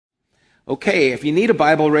Okay, if you need a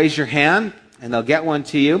Bible, raise your hand, and they'll get one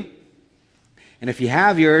to you. And if you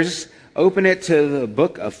have yours, open it to the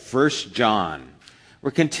book of 1 John.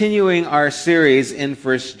 We're continuing our series in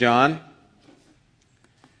 1 John.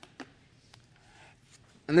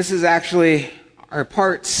 And this is actually our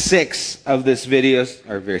part 6 of this video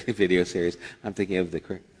series. I'm thinking of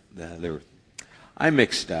I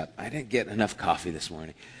mixed up. I didn't get enough coffee this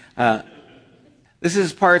morning. This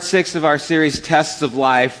is part 6 of our series, Tests of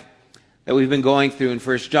Life, that we've been going through in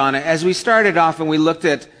 1 John. As we started off and we looked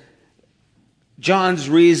at John's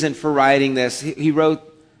reason for writing this, he wrote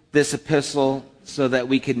this epistle so that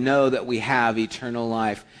we could know that we have eternal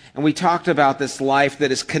life. And we talked about this life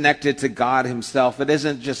that is connected to God himself. It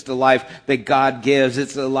isn't just a life that God gives,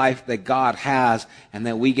 it's a life that God has, and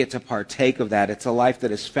that we get to partake of that. It's a life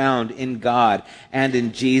that is found in God and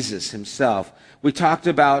in Jesus himself. We talked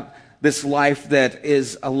about this life that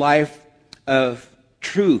is a life of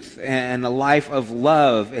truth and a life of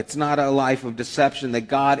love. It's not a life of deception, that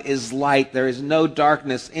God is light. There is no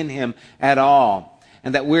darkness in him at all.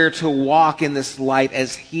 And that we're to walk in this light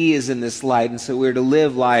as he is in this light. And so we're to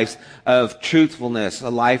live lives of truthfulness, a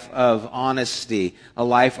life of honesty, a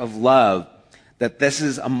life of love. That this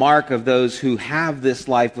is a mark of those who have this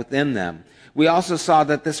life within them. We also saw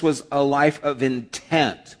that this was a life of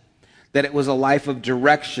intent. That it was a life of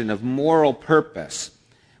direction, of moral purpose.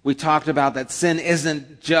 We talked about that sin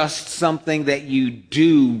isn't just something that you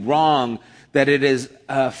do wrong, that it is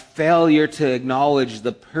a failure to acknowledge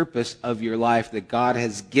the purpose of your life that God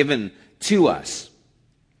has given to us.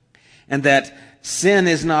 And that sin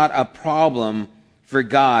is not a problem for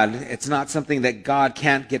God. It's not something that God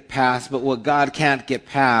can't get past, but what God can't get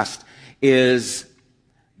past is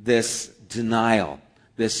this denial,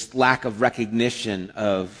 this lack of recognition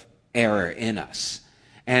of error in us.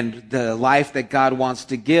 And the life that God wants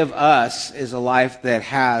to give us is a life that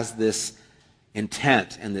has this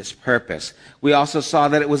intent and this purpose. We also saw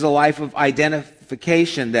that it was a life of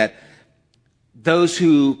identification, that those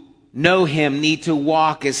who know him need to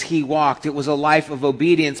walk as he walked. It was a life of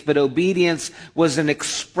obedience, but obedience was an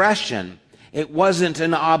expression. It wasn't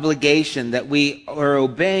an obligation, that we are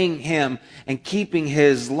obeying him and keeping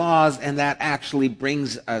his laws, and that actually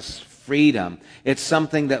brings us freedom. It's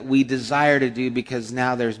something that we desire to do because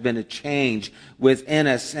now there's been a change within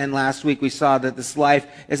us. And last week we saw that this life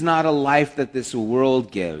is not a life that this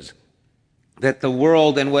world gives. That the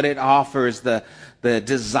world and what it offers, the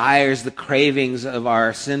desires, the cravings of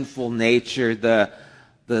our sinful nature, the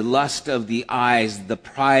lust of the eyes, the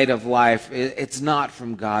pride of life, it's not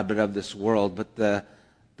from God but of this world. But the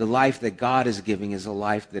life that God is giving is a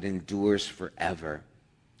life that endures forever.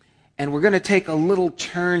 And we're going to take a little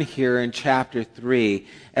turn here in chapter 3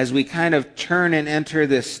 as we kind of turn and enter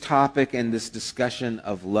this topic and this discussion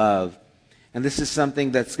of love. And this is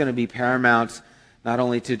something that's going to be paramount not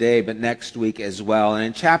only today but next week as well. And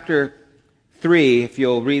in chapter 3, if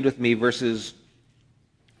you'll read with me verses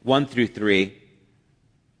 1 through 3,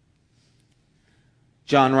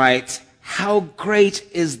 John writes, "How great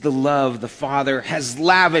is the love the Father has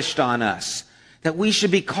lavished on us, that we should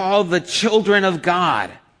be called the children of God.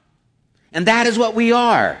 And that is what we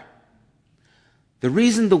are. The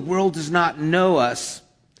reason the world does not know us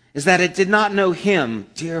is that it did not know him.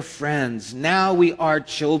 Dear friends, now we are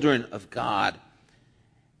children of God.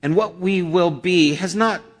 And what we will be has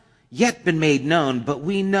not yet been made known, but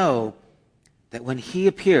we know that when he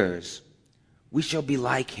appears, we shall be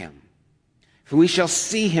like him, for we shall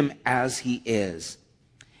see him as he is.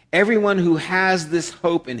 Everyone who has this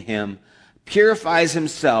hope in him purifies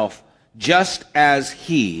himself just as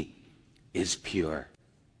he is pure."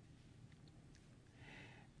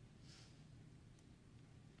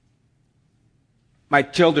 My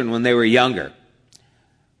children, when they were younger,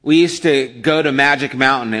 we used to go to Magic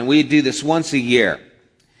Mountain, and we'd do this once a year.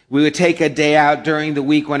 We would take a day out during the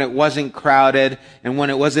week when it wasn't crowded and when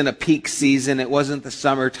it wasn't a peak season, it wasn't the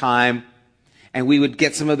summertime. And we would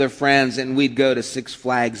get some of their friends and we'd go to Six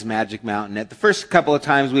Flags Magic Mountain. At the first couple of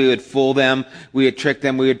times we would fool them, we would trick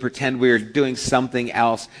them, we would pretend we were doing something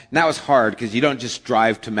else. And that was hard because you don't just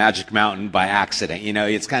drive to Magic Mountain by accident,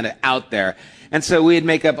 it's kind of out there. And so we'd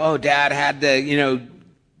make up, oh, Dad had to,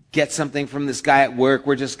 get something from this guy at work.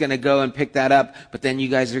 We're just going to go and pick that up. But then you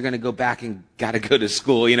guys are going to go back and got to go to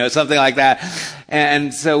school, something like that.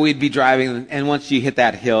 And so we'd be driving. And once you hit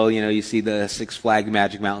that hill, you see the Six Flags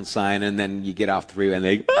Magic Mountain sign. And then you get off the freeway and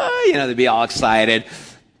they'd be all excited.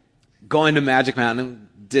 Going to Magic Mountain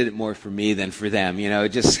did it more for me than for them.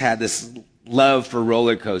 Just had this love for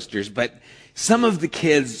roller coasters. But some of the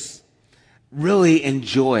kids really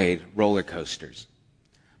enjoyed roller coasters.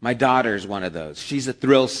 My daughter's one of those. She's a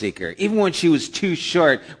thrill seeker. Even when she was too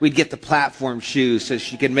short, we'd get the platform shoes so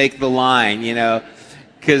she could make the line,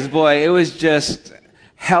 Because, boy, it was just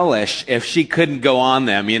hellish if she couldn't go on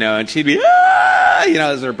them, and she'd be,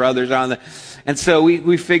 as her brothers are on them. And so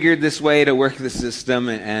we figured this way to work the system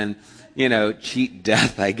and cheat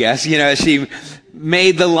death, I guess. She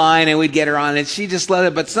made the line and we'd get her on and she just loved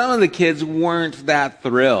it. But some of the kids weren't that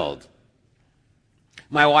thrilled.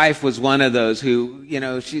 My wife was one of those who,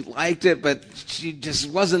 she liked it, but she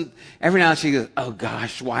just wasn't. Every now and then she goes, oh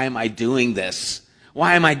gosh, why am I doing this?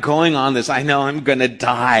 Why am I going on this? I know I'm going to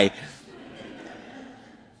die.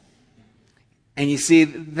 And you see,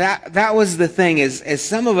 that was the thing, is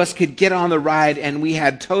some of us could get on the ride and we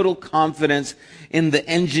had total confidence in the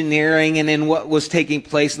engineering and in what was taking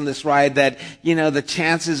place in this ride, that, the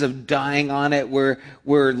chances of dying on it were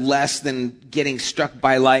less than getting struck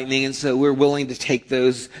by lightning. And so we're willing to take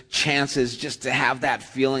those chances just to have that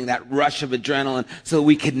feeling, that rush of adrenaline, so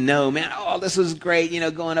we could know, man, oh, this was great,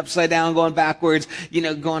 going upside down, going backwards,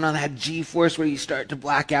 going on that G-force where you start to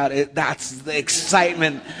black out. That's the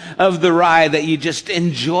excitement of the ride, that you just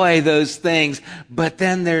enjoy those things. But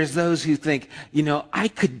then there's those who think, I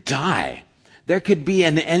could die. There could be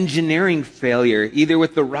an engineering failure, either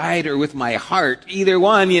with the ride or with my heart, either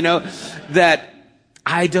one, that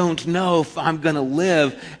I don't know if I'm going to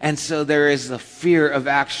live. And so there is a fear of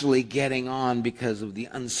actually getting on because of the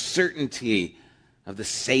uncertainty of the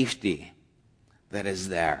safety that is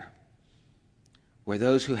there. Where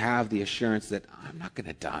those who have the assurance that I'm not going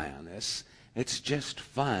to die on this, it's just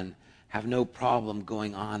fun, have no problem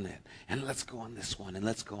going on it. And let's go on this one and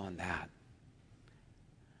let's go on that.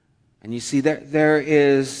 And you see, there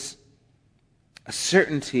is a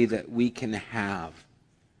certainty that we can have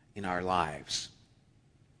in our lives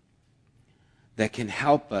that can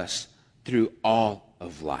help us through all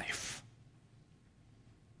of life.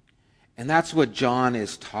 And that's what John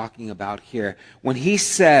is talking about here when he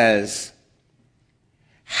says,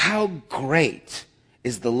 how great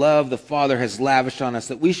is the love the Father has lavished on us,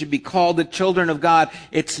 that we should be called the children of God.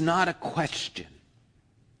 It's not a question.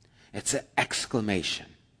 It's an exclamation.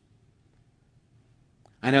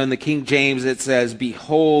 I know in the King James it says,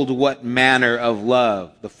 behold what manner of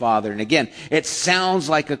love the Father. And again, it sounds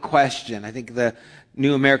like a question. I think the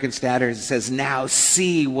New American Standard says, now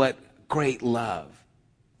see what great love.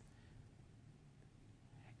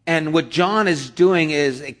 And what John is doing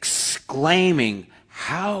is exclaiming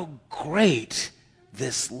how great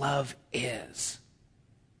this love is.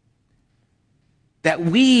 That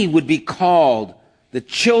we would be called the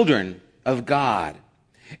children of God.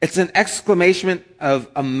 It's an exclamation of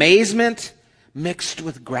amazement mixed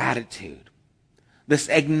with gratitude. This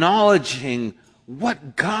acknowledging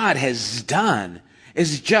what God has done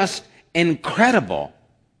is just incredible.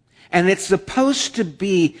 And it's supposed to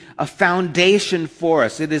be a foundation for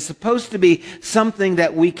us. It is supposed to be something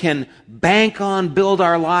that we can bank on, build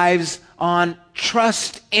our lives on,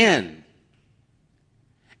 trust in.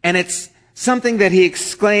 And it's something that he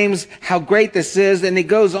exclaims how great this is. And he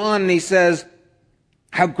goes on and he says,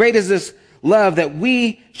 how great is this love that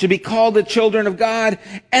we should be called the children of God,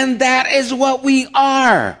 and that is what we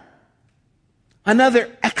are.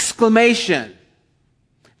 Another exclamation.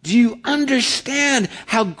 Do you understand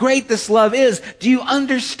how great this love is? Do you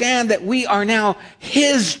understand that we are now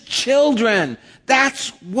His children? That's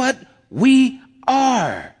what we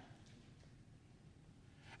are.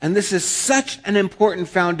 And this is such an important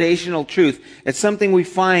foundational truth. It's something we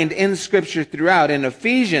find in Scripture throughout. In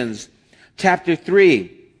Ephesians chapter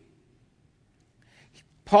 3,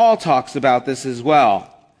 Paul talks about this as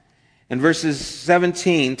well. In verses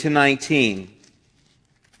 17 to 19,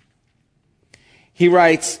 he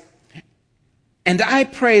writes, and I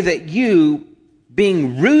pray that you,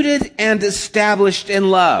 being rooted and established in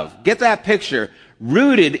love. Get that picture.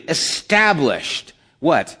 Rooted, established.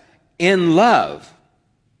 What? In love.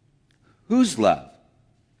 Whose love?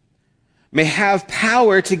 May have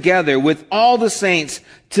power together with all the saints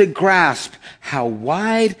to grasp how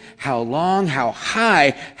wide, how long, how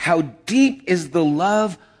high, how deep is the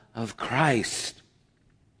love of Christ.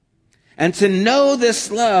 And to know this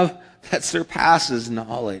love that surpasses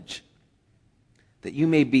knowledge, that you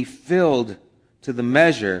may be filled to the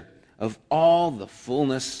measure of all the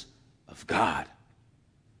fullness of God.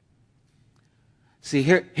 See,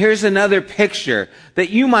 here's another picture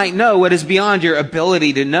that you might know what is beyond your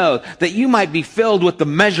ability to know, that you might be filled with the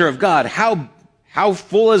measure of God. How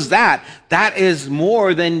full is that? That is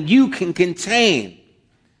more than you can contain.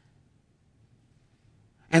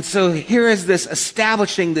 And so here is this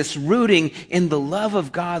establishing, this rooting in the love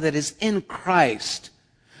of God that is in Christ.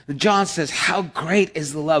 John says, how great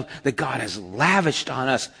is the love that God has lavished on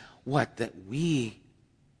us. What? That we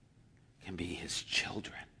can be his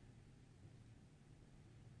children.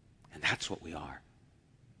 And that's what we are.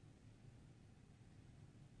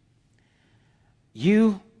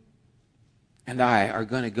 You and I are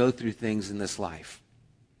going to go through things in this life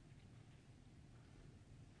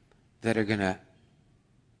that are going to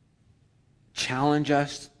challenge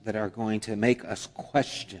us, that are going to make us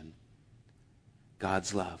question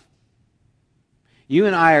God's love. You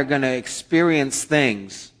and I are going to experience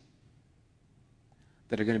things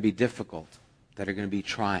that are going to be difficult, that are going to be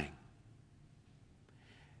trying.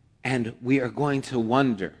 And we are going to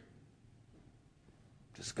wonder,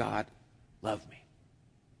 does God love me?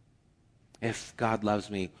 If God loves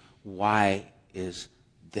me, why is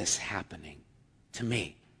this happening to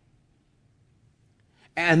me?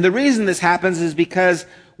 And the reason this happens is because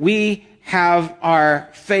we have our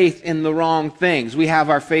faith in the wrong things. We have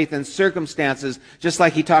our faith in circumstances, just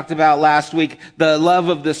like he talked about last week. The love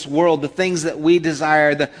of this world, the things that we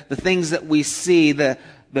desire, the things that we see, the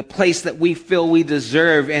place that we feel we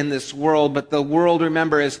deserve in this world. But the world,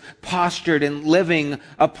 remember, is postured and living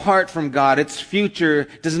apart from God. Its future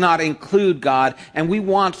does not include God. And we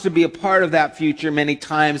want to be a part of that future many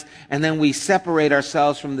times. And then we separate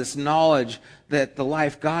ourselves from this knowledge that the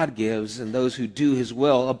life God gives and those who do his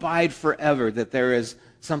will abide forever, that there is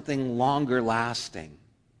something longer lasting.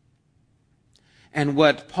 And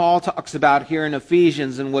what Paul talks about here in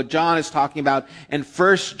Ephesians and what John is talking about in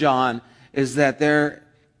 1 John is that there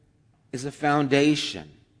is a foundation,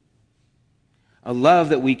 a love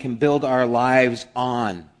that we can build our lives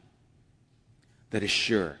on that is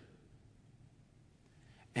sure.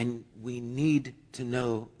 And we need to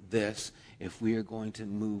know this if we are going to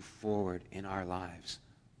move forward in our lives.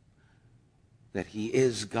 That he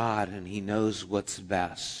is God and he knows what's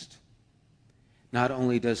best. Not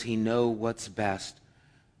only does he know what's best,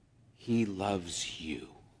 he loves you.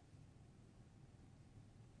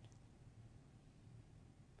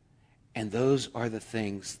 And those are the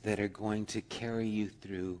things that are going to carry you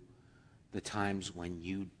through the times when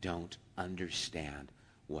you don't understand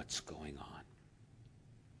what's going on.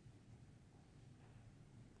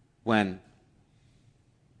 When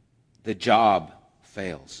the job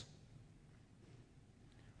fails.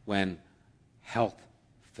 When health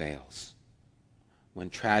fails. When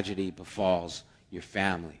tragedy befalls your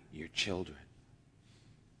family, your children.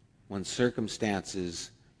 When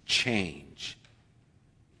circumstances change.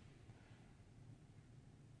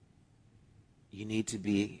 You need to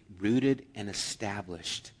be rooted and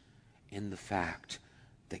established in the fact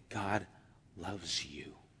that God loves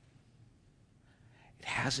you. It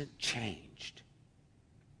hasn't changed.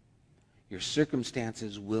 Your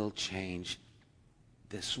circumstances will change.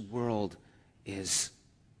 This world is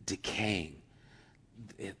decaying.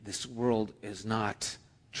 This world is not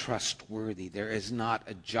trustworthy. There is not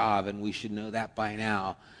a job, and we should know that by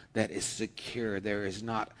now, that is secure. There is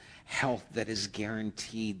not health that is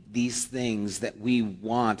guaranteed. These things that we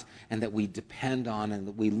want and that we depend on and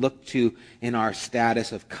that we look to in our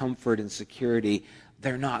status of comfort and security,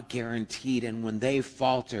 they're not guaranteed. And when they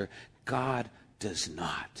falter, God does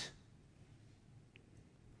not.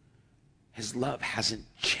 His love hasn't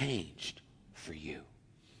changed for you.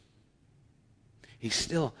 He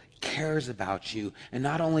still cares about you. And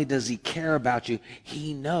not only does he care about you,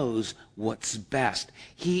 he knows what's best.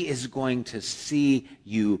 He is going to see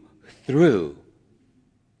you through,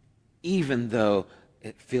 even though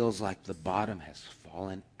it feels like the bottom has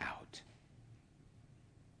fallen out.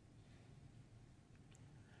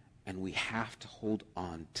 And we have to hold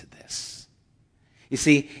on to this. You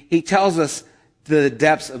see, he tells us the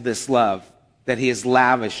depths of this love that he has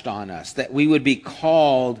lavished on us, that we would be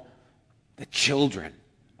called the children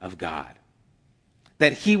of God,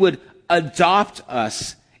 that he would adopt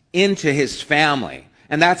us into his family.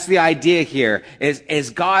 And that's the idea here, is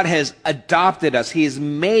God has adopted us. He has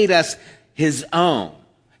made us his own.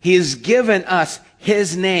 He has given us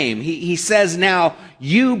his name. He says now,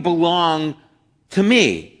 you belong to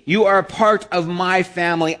me. You are a part of my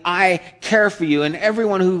family. I care for you. And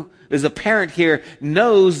everyone who is a parent here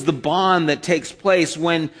knows the bond that takes place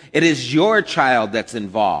when it is your child that's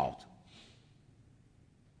involved.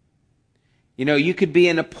 You know, you could be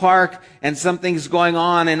in a park and something's going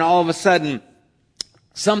on and all of a sudden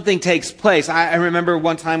something takes place. I remember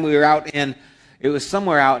one time we were it was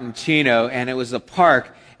somewhere out in Chino, and it was a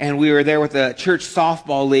park, and we were there with the church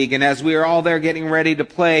softball league, and as we were all there getting ready to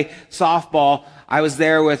play softball, I was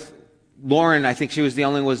there with Lauren. I think she was the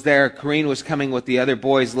only one who was there. Corrine was coming with the other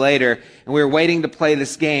boys later, and we were waiting to play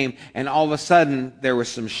this game, and all of a sudden there were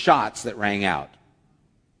some shots that rang out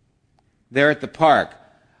there at the park.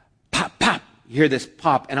 pop, pop. You hear this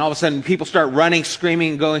pop, and all of a sudden people start running,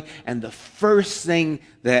 screaming, going. And the first thing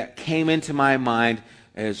that came into my mind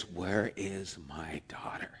is, where is my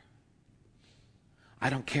daughter? I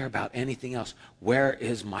don't care about anything else. Where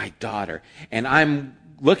is my daughter? And I'm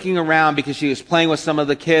looking around because she was playing with some of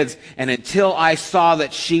the kids, and until I saw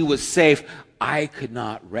that she was safe, I could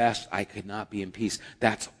not rest. I could not be in peace.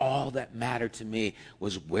 That's all that mattered to me,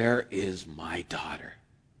 was, where is my daughter?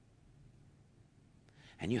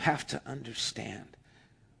 And you have to understand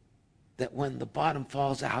that when the bottom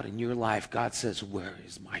falls out in your life, God says, where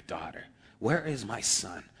is my daughter? Where is my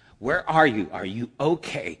son? Where are you? Are you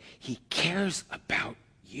okay? He cares about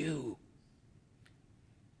you.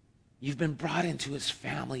 You've been brought into his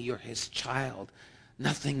family. You're his child.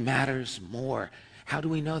 Nothing matters more. How do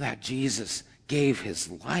we know that? Jesus gave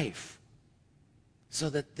his life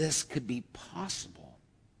so that this could be possible.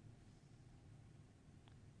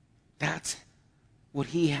 That's what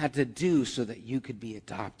he had to do so that you could be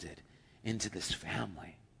adopted into this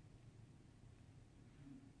family.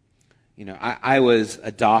 You know, I was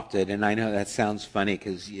adopted, and I know that sounds funny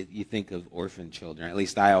because you think of orphan children. At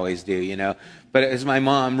least I always do, you know. But as my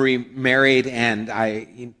mom remarried, and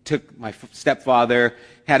I took my stepfather,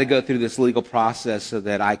 had to go through this legal process so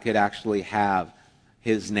that I could actually have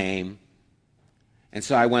his name. And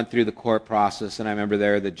so I went through the court process, and I remember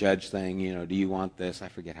there the judge saying, you know, do you want this? I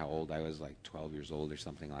forget how old I was, like 12 years old or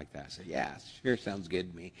something like that. I said, yeah, sure, sounds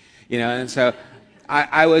good to me. You know, and so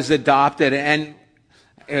I was adopted, and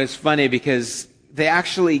it was funny because they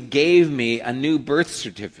actually gave me a new birth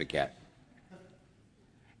certificate.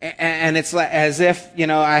 And it's like, as if, you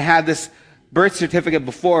know, I had this birth certificate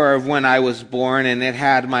before of when I was born, and it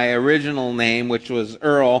had my original name, which was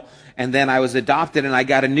Earl, and then I was adopted, and I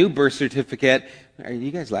got a new birth certificate. Are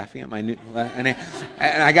you guys laughing at my new? And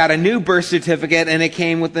I got a new birth certificate, and it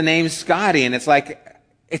came with the name Scotty. And it's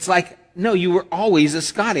like, no, you were always a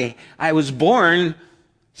Scotty. I was born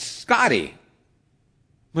Scotty.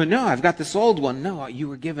 But no, I've got this old one. No, you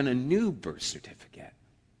were given a new birth certificate.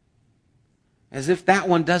 As if that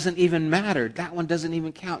one doesn't even matter. That one doesn't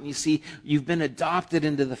even count. And you see, you've been adopted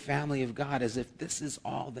into the family of God as if this is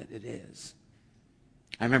all that it is.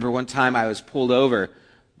 I remember one time I was pulled over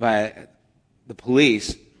by the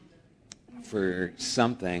police for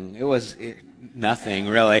something. It was nothing,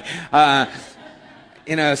 really.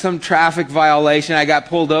 You know, some traffic violation. I got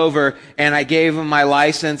pulled over, and I gave him my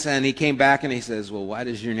license, and he came back and he says, well, why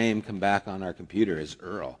does your name come back on our computer as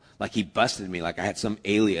Earl? Like he busted me, like I had some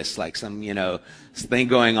alias, like some, you know, thing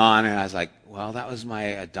going on. And I was like, well, that was my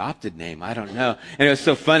adopted name. I don't know. And it was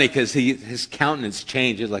so funny because his countenance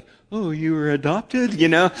changed. He was like, oh, you were adopted, you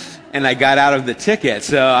know? And I got out of the ticket,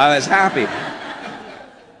 so I was happy.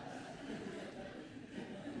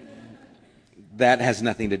 That has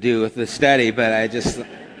nothing to do with the study, but I just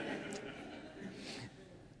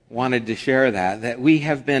wanted to share that we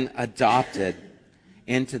have been adopted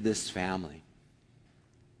into this family.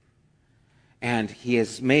 And he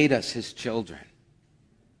has made us his children.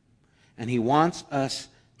 And he wants us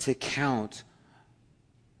to count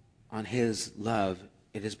on his love.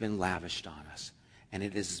 It has been lavished on us. And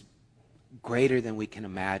it is greater than we can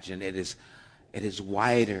imagine. It is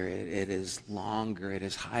wider, it is longer, it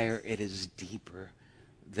is higher, it is deeper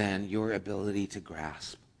than your ability to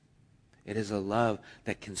grasp. It is a love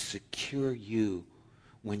that can secure you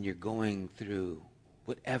when you're going through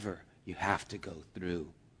whatever you have to go through.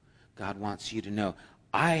 God wants you to know,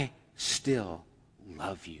 I still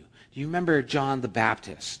love you. Do you remember John the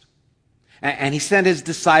Baptist? And he sent his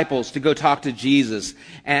disciples to go talk to Jesus.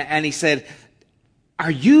 And he said, are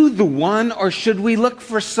you the one, or should we look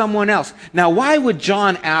for someone else? Now, why would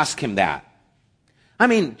John ask him that? I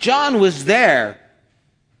mean, John was there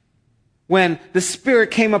when the Spirit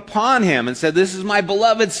came upon him and said, this is my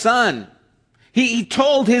beloved Son. He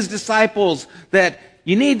told his disciples that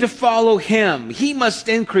you need to follow him. He must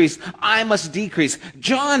increase, I must decrease.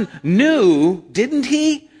 John knew, didn't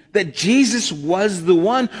he, that Jesus was the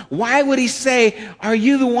one? Why would he say, are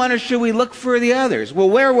you the one, or should we look for the others? Well,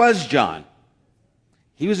 where was John?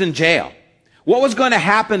 He was in jail. What was going to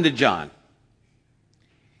happen to John?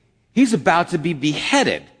 He's about to be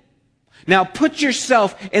beheaded. Now put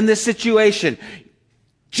yourself in this situation.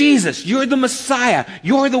 Jesus, you're the Messiah.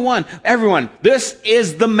 You're the one. Everyone, this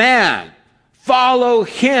is the man. Follow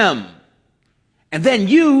him. And then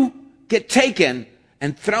you get taken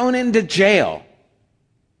and thrown into jail.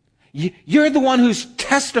 You're the one who's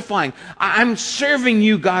testifying. I'm serving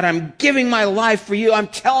you, God. I'm giving my life for you. I'm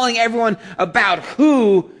telling everyone about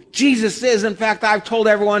who Jesus is. In fact, I've told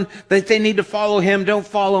everyone that they need to follow him. Don't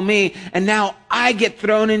follow me. And now I get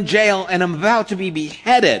thrown in jail, and I'm about to be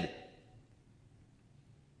beheaded.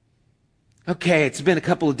 Okay, it's been a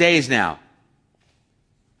couple of days now.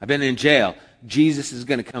 I've been in jail. Jesus is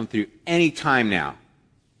going to come through any time now.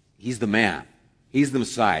 He's the man. He's the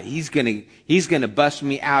Messiah. He's going to bust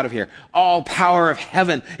me out of here. All power of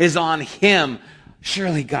heaven is on him.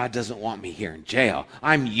 Surely God doesn't want me here in jail.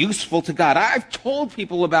 I'm useful to God. I've told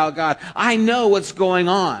people about God. I know what's going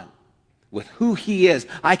on with who he is.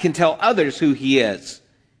 I can tell others who he is.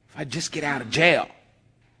 If I just get out of jail.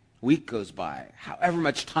 A week goes by, however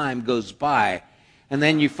much time goes by, and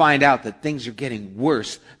then you find out that things are getting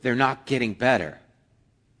worse. They're not getting better.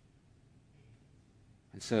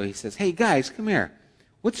 And so he says, hey guys, come here.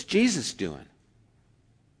 What's Jesus doing?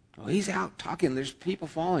 Oh, he's out talking. There's people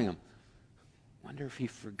following him. Wonder if he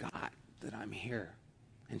forgot that I'm here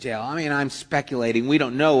in jail. I mean, I'm speculating. We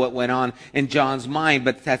don't know what went on in John's mind,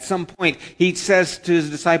 but at some point he says to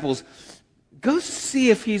his disciples, go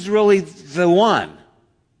see if he's really the one.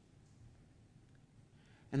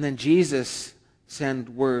 And then Jesus sends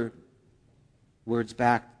words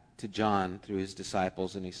back to John through his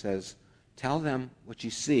disciples, and he says, tell them what you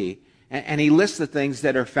see. And he lists the things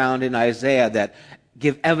that are found in Isaiah that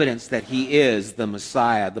give evidence that he is the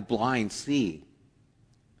Messiah. The blind see.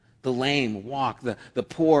 The lame walk. The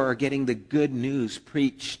poor are getting the good news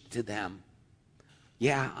preached to them.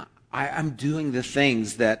 Yeah, I'm doing the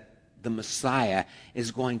things that the Messiah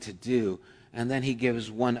is going to do. And then he gives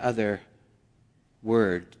one other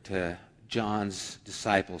word to John's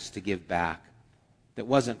disciples to give back that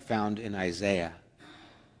wasn't found in Isaiah.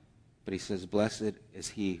 But he says, blessed is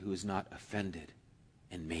he who is not offended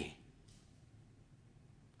in me.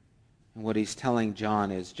 And what he's telling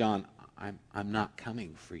John is, John, I'm not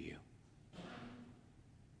coming for you.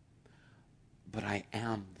 But I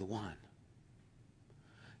am the one.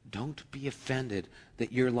 Don't be offended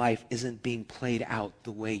that your life isn't being played out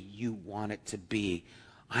the way you want it to be.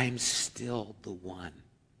 I'm still the one.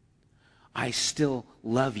 I still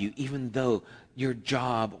love you, even though your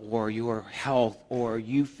job or your health or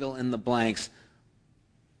you fill in the blanks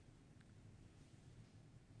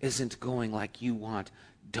isn't going like you want.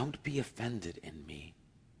 Don't be offended in me.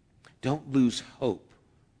 Don't lose hope.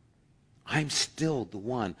 I'm still the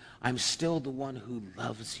one. I'm still the one who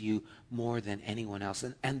loves you more than anyone else.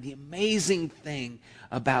 And the amazing thing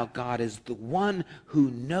about God is the one who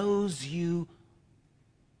knows you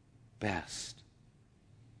best.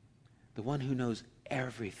 The one who knows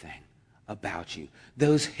everything about you.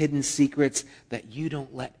 Those hidden secrets that you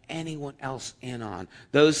don't let anyone else in on.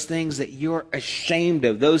 Those things that you're ashamed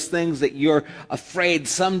of. Those things that you're afraid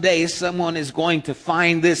someday someone is going to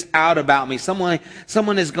find this out about me. Someone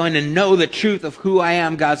is going to know the truth of who I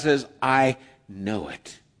am. God says, I know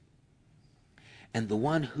it. And the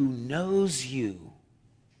one who knows you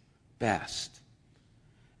best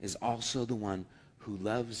is also the one who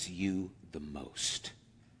loves you the most.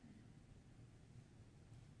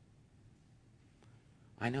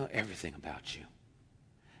 I know everything about you,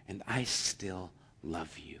 and I still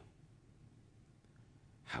love you.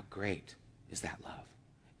 How great is that love?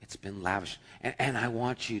 It's been lavish. And I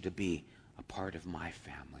want you to be a part of my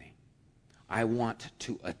family. I want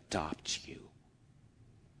to adopt you.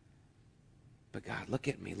 But God, look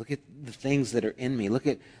at me. Look at the things that are in me. Look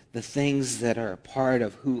at the things that are a part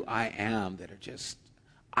of who I am that are just,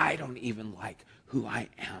 I don't even like who I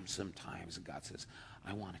am sometimes. And God says,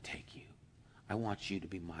 I want to take you. I want you to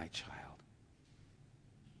be my child.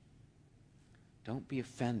 Don't be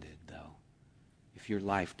offended, though, if your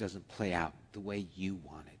life doesn't play out the way you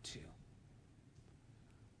want it to.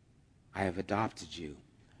 I have adopted you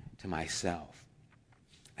to myself.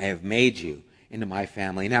 I have made you into my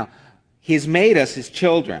family. Now, He's made us His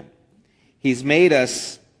children. He's made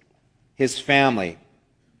us His family.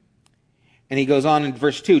 And he goes on in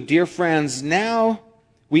verse 2, Dear friends, now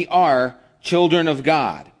we are children of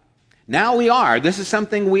God. Now we are. This is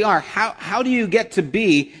something we are. How do you get to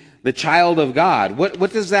be the child of God?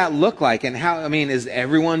 What does that look like? And is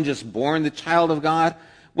everyone just born the child of God?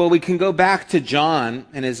 Well, we can go back to John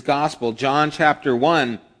and his gospel, John chapter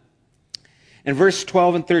 1. In verse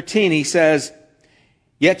 12 and 13, he says,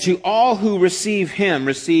 Yet to all who receive him,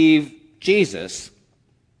 receive Jesus.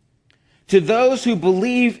 To those who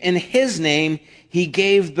believe in his name, he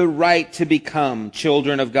gave the right to become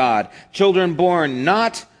children of God. Children born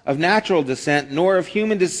not of natural descent, nor of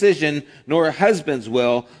human decision, nor a husband's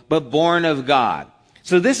will, but born of God.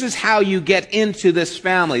 So this is how you get into this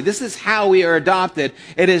family. This is how we are adopted.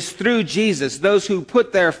 It is through Jesus. Those who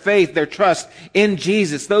put their faith, their trust in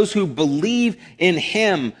Jesus. Those who believe in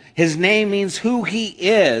him. His name means who he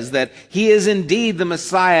is, that he is indeed the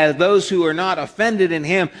Messiah. Those who are not offended in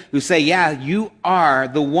him, who say, yeah, you are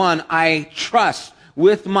the one I trust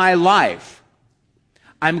with my life.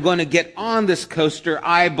 I'm going to get on this coaster.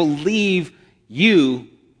 I believe you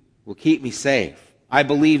will keep me safe. I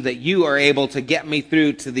believe that you are able to get me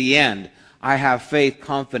through to the end. I have faith,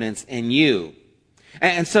 confidence in you.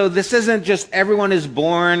 And so this isn't just everyone is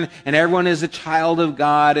born and everyone is a child of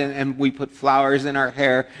God and we put flowers in our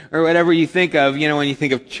hair or whatever you think of, when you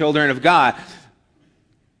think of children of God.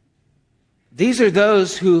 These are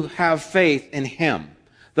those who have faith in Him,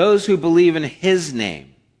 those who believe in His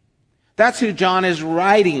name. That's who John is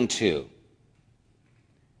writing to.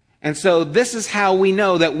 And so this is how we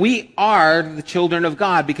know that we are the children of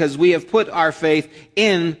God, because we have put our faith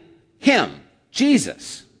in Him,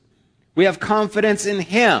 Jesus. We have confidence in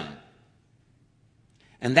Him.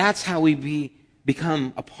 And that's how we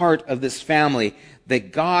become a part of this family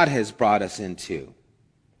that God has brought us into.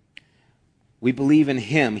 We believe in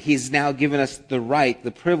Him. He's now given us the right,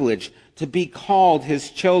 the privilege to be called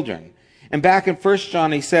His children. And back in 1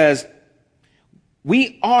 John, he says,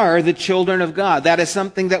 we are the children of God. That is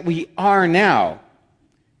something that we are now.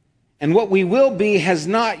 And what we will be has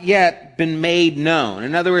not yet been made known.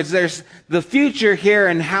 In other words, there's the future here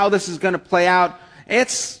and how this is going to play out.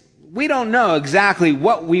 We don't know exactly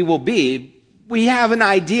what we will be. We have an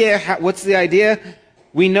idea. What's the idea?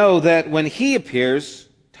 We know that when He appears,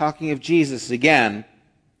 talking of Jesus again,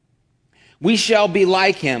 we shall be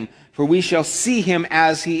like Him, for we shall see Him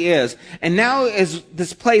as He is. And now is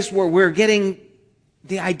this place where we're getting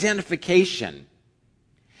the identification.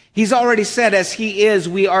 He's already said, as He is,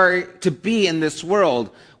 we are to be in this world.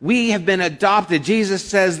 We have been adopted. Jesus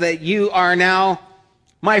says that you are now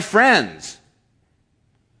my friends.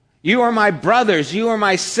 You are my brothers. You are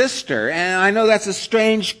my sister. And I know that's a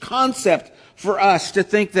strange concept for us to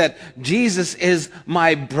think that Jesus is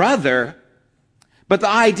my brother. But the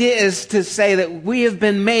idea is to say that we have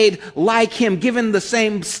been made like Him, given the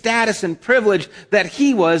same status and privilege that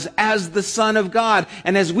He was as the Son of God.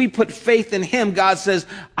 And as we put faith in Him, God says,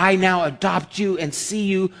 I now adopt you and see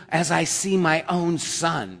you as I see my own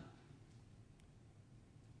Son.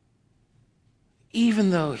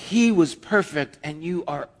 Even though He was perfect and you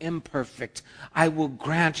are imperfect, I will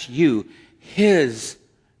grant you His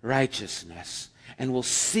righteousness and will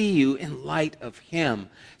see you in light of Him,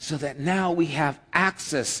 so that now we have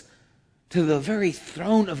access to the very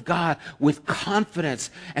throne of God with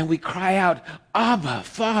confidence, and we cry out, Abba,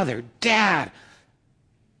 Father, Dad.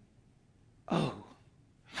 Oh,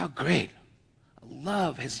 how great.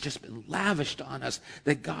 Love has just been lavished on us,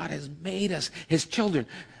 that God has made us His children.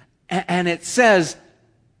 And it says,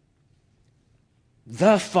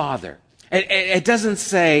 the Father. It doesn't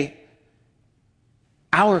say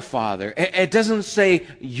our Father. It doesn't say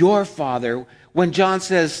your Father. When John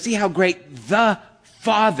says, see how great the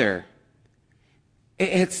Father.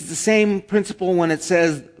 It's the same principle when it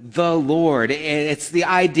says the Lord. It's the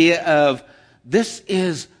idea of this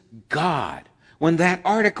is God. When that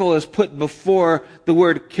article is put before the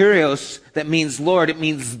word Kyrios, that means Lord, it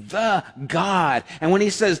means the God. And when he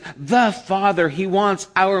says the Father, he wants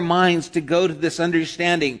our minds to go to this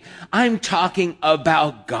understanding. I'm talking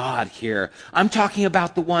about God here. I'm talking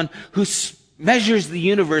about the one who measures the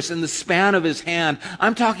universe in the span of His hand.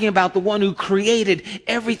 I'm talking about the one who created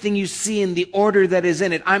everything you see in the order that is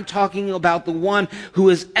in it. I'm talking about the one who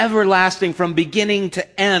is everlasting from beginning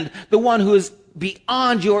to end. The one who is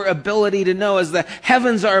beyond your ability to know, as the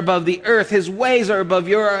heavens are above the earth, His ways are above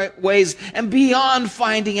your ways, and beyond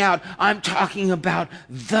finding out. I'm talking about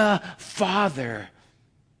the Father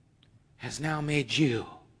has now made you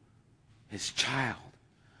His child.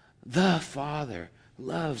 The Father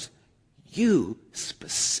loves you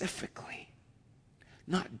specifically,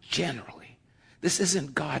 not generally. This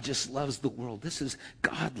isn't God just loves the world. This is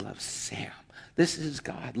God loves Sam. This is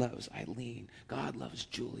God loves Eileen. God loves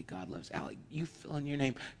Julie. God loves Allie. You fill in your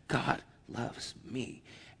name. God loves me,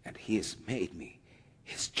 and He has made me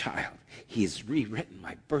His child. He has rewritten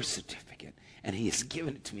my birth certificate, and He has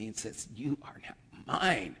given it to me and says, you are now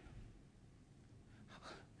mine.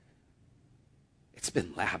 It's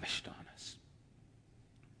been lavished on us.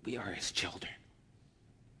 We are His children.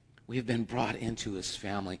 We have been brought into His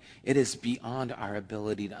family. It is beyond our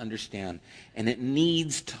ability to understand, and it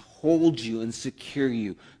needs to hold you and secure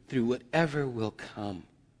you through whatever will come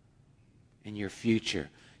in your future.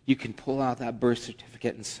 You can pull out that birth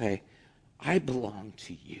certificate and say, I belong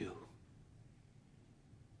to you.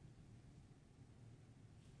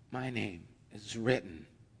 My name is written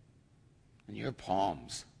in your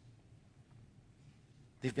palms.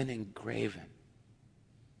 They've been engraven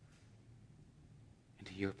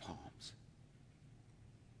into your palms.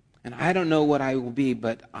 And I don't know what I will be,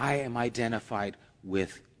 but I am identified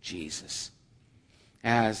with Jesus.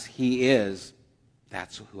 As He is,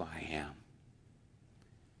 that's who I am.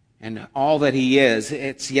 and all that he is,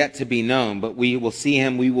 it's yet to be known. But we will see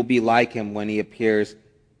him, we will be like him when he appears.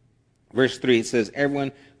 Verse 3, it says,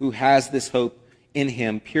 everyone who has this hope in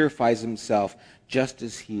him purifies himself just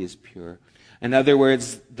as he is pure. In other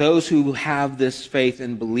words, those who have this faith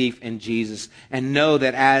and belief in Jesus and know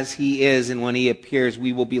that as he is and when he appears,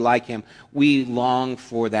 we will be like him, we long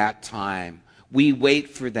for that time. We wait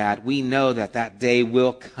for that. We know that that day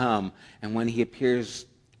will come. And when he appears,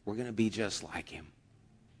 we're going to be just like him.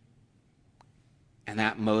 And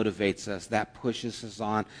that motivates us. That pushes us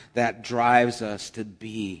on. That drives us to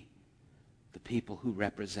be the people who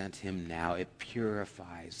represent him now. It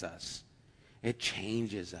purifies us. It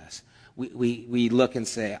changes us. We look and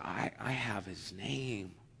say, I have his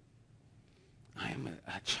name. I am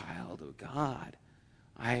a child of God.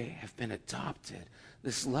 I have been adopted.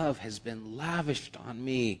 This love has been lavished on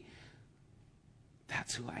me.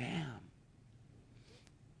 That's who I am.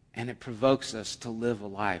 And it provokes us to live a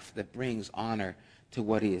life that brings honor to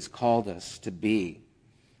what he has called us to be.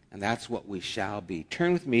 And that's what we shall be.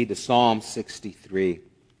 Turn with me to Psalm 63.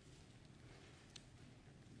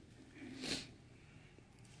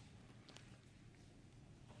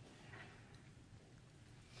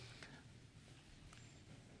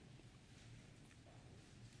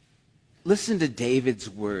 Listen to David's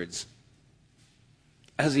words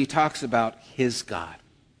as he talks about his God.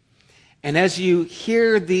 And as you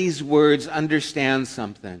hear these words, understand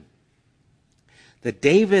something. That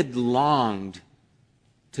David longed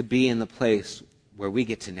to be in the place where we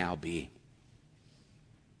get to now be.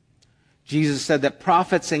 Jesus said that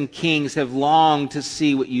prophets and kings have longed to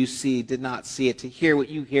see what you see, did not see it, to hear what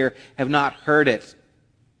you hear, have not heard it.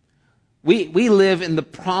 We live in the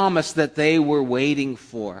promise that they were waiting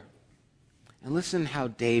for. And listen how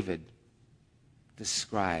David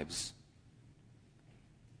describes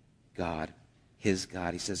God, his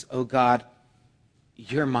God. He says, "Oh God,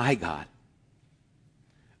 you're my God.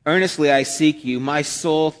 Earnestly I seek you. My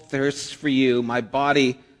soul thirsts for you. My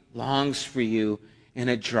body longs for you in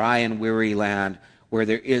a dry and weary land where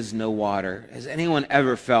there is no water." Has anyone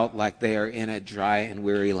ever felt like they are in a dry and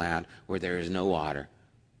weary land where there is no water?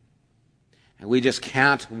 And we just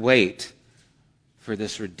can't wait for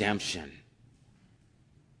this redemption.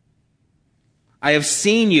 I have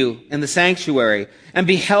seen you in the sanctuary and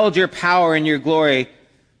beheld your power and your glory.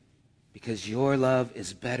 Because your love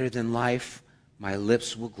is better than life, my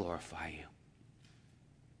lips will glorify you.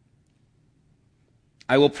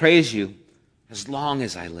 I will praise you as long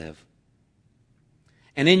as I live.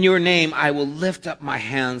 And in your name I will lift up my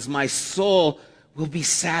hands. My soul will be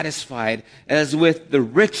satisfied as with the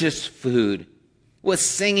richest food. With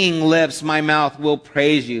singing lips my mouth will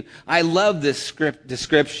praise you. I love this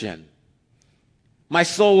description. My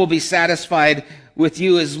soul will be satisfied with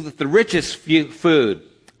you as with the richest food.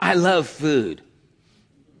 I love food.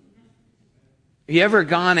 Have you ever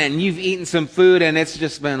gone and you've eaten some food and it's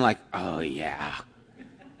just been like, oh yeah,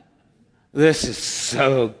 this is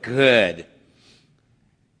so good.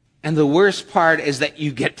 And the worst part is that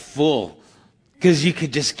you get full because you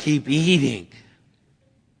could just keep eating.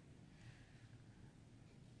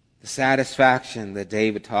 The satisfaction that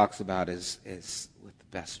David talks about is with the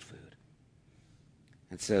best food.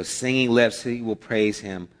 And so singing lips, he will praise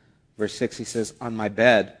him. Verse 6, he says, on my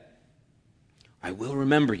bed, I will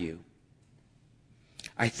remember you.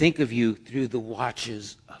 I think of you through the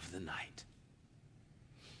watches of the night.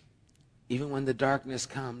 Even when the darkness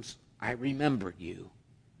comes, I remember you.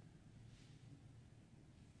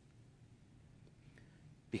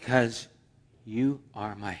 Because you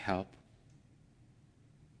are my help.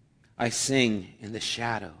 I sing in the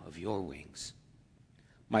shadow of your wings.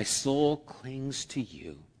 My soul clings to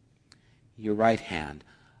you. Your right hand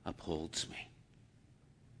upholds me.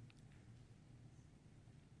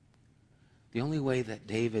 The only way that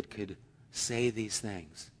David could say these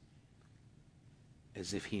things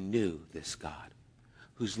is if he knew this God,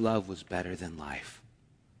 whose love was better than life.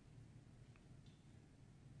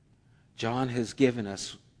 John has given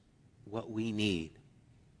us what we need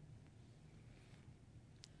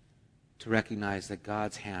to recognize that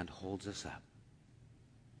God's hand holds us up.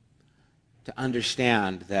 To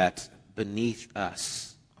understand that beneath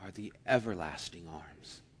us are the everlasting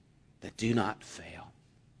arms that do not fail.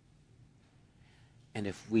 And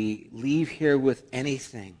if we leave here with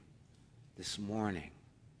anything this morning,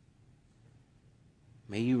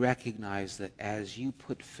 may you recognize that as you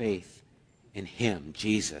put faith in him,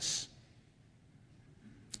 Jesus,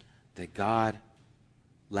 that God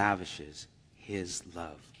lavishes his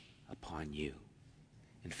love upon you.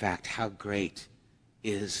 In fact, how great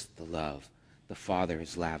is the love the Father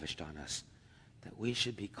has lavished on us, that we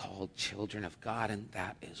should be called children of God, and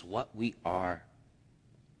that is what we are.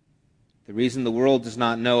 The reason the world does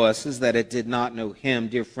not know us is that it did not know him.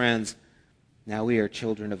 Dear friends, now we are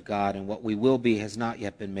children of God, and what we will be has not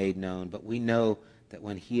yet been made known. But we know that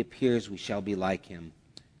when he appears, we shall be like him,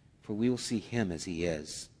 for we will see him as he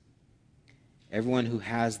is. Everyone who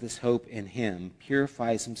has this hope in him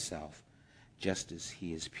purifies himself just as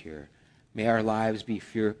he is pure. May our lives be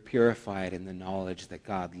purified in the knowledge that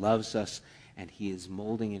God loves us and he is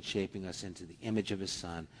molding and shaping us into the image of his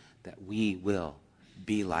Son, that we will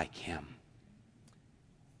be like him.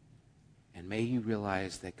 And may you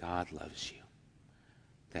realize that God loves you,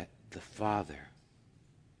 that the Father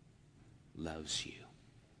loves you.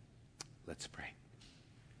 Let's pray.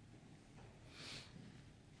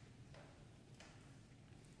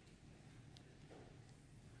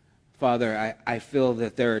 Father, I feel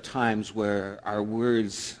that there are times where our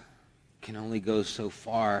words can only go so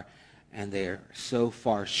far, and they are so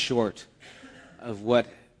far short of what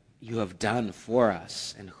you have done for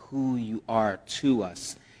us and who you are to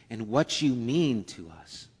us and what you mean to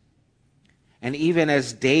us. And even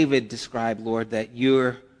as David described, Lord, that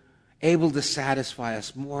you're able to satisfy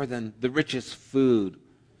us more than the richest food,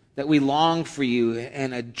 that we long for you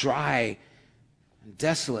in a dry and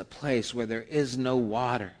desolate place where there is no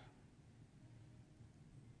water.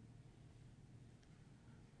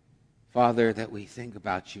 Father, that we think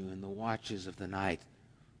about you in the watches of the night,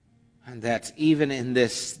 and that even in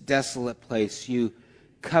this desolate place, you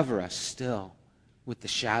cover us still with the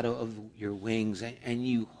shadow of your wings, and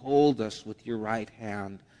you hold us with your right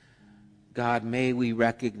hand. God, may we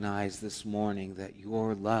recognize this morning that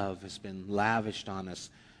your love has been lavished on us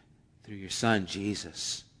through your Son,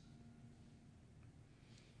 Jesus,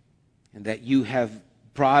 and that you have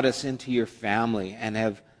brought us into your family and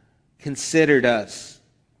have considered us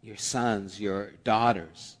your sons, your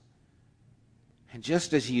daughters. And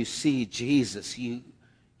just as you see Jesus, you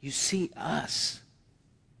see us,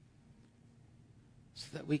 so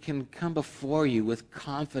that we can come before you with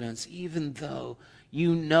confidence, even though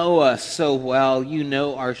you know us so well, you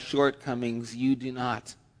know our shortcomings. You do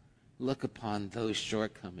not look upon those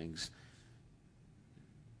shortcomings.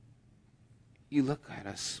 You look at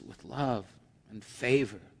us with love and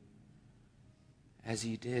favor, as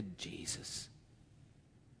you did Jesus.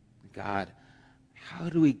 God, how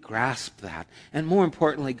do we grasp that? And more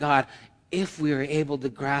importantly, God, if we are able to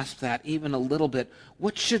grasp that even a little bit,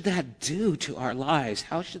 what should that do to our lives?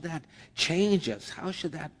 How should that change us? How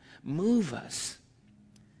should that move us?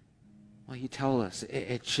 Well, you tell us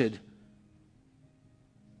it should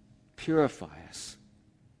purify us.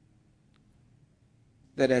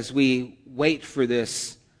 That as we wait for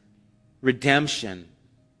this redemption,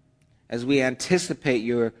 as we anticipate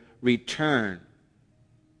your return,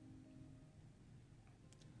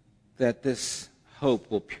 that this hope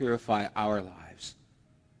will purify our lives,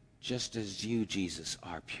 just as you, Jesus,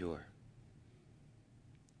 are pure.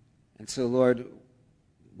 And so, Lord,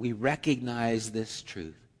 we recognize this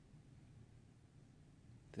truth,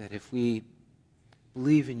 that if we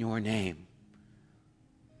believe in your name,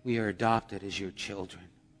 we are adopted as your children.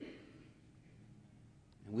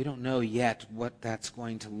 And we don't know yet what that's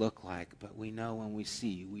going to look like, but we know when we see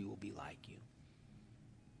you, we will be like you.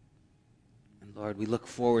 And Lord, we look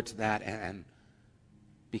forward to that, and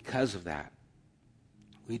because of that,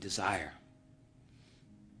 we desire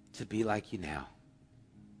to be like you now.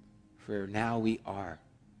 For now we are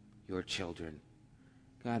your children.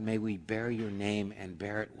 God, may we bear your name and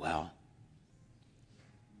bear it well.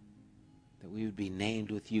 That we would be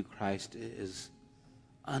named with you, Christ, is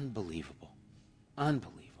unbelievable.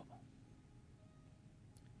 Unbelievable.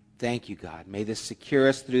 Thank you, God. May this secure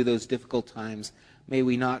us through those difficult times. May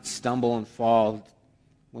we not stumble and fall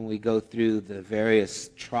when we go through the various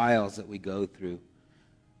trials that we go through.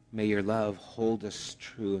 May your love hold us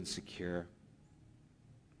true and secure.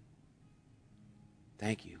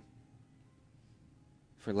 Thank you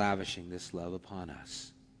for lavishing this love upon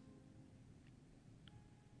us.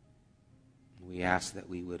 We ask that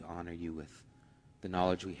we would honor you with the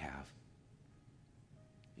knowledge we have.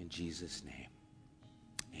 In Jesus' name.